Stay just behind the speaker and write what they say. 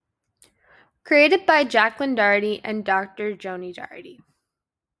Created by Jacqueline Doherty and Dr. Joni Doherty.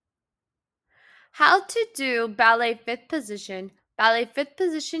 How to do ballet fifth position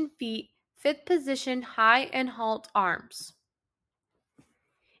feet, fifth position high and halt arms.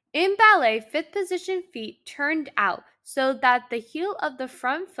 In ballet, fifth position feet turned out so that the heel of the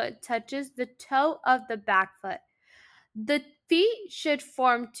front foot touches the toe of the back foot. The feet should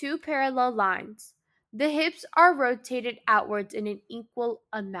form two parallel lines. The hips are rotated outwards in an equal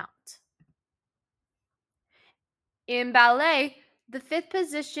amount. In ballet, the fifth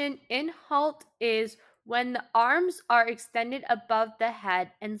position in halt is when the arms are extended above the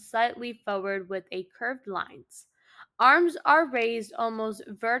head and slightly forward with a curved lines. Arms are raised almost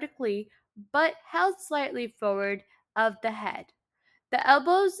vertically but held slightly forward of the head. The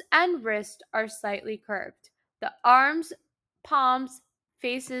elbows and wrist are slightly curved. The arms, palms,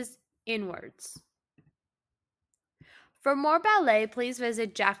 faces inwards. For more ballet, please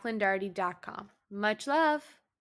visit jacquelinedarty.com. Much love.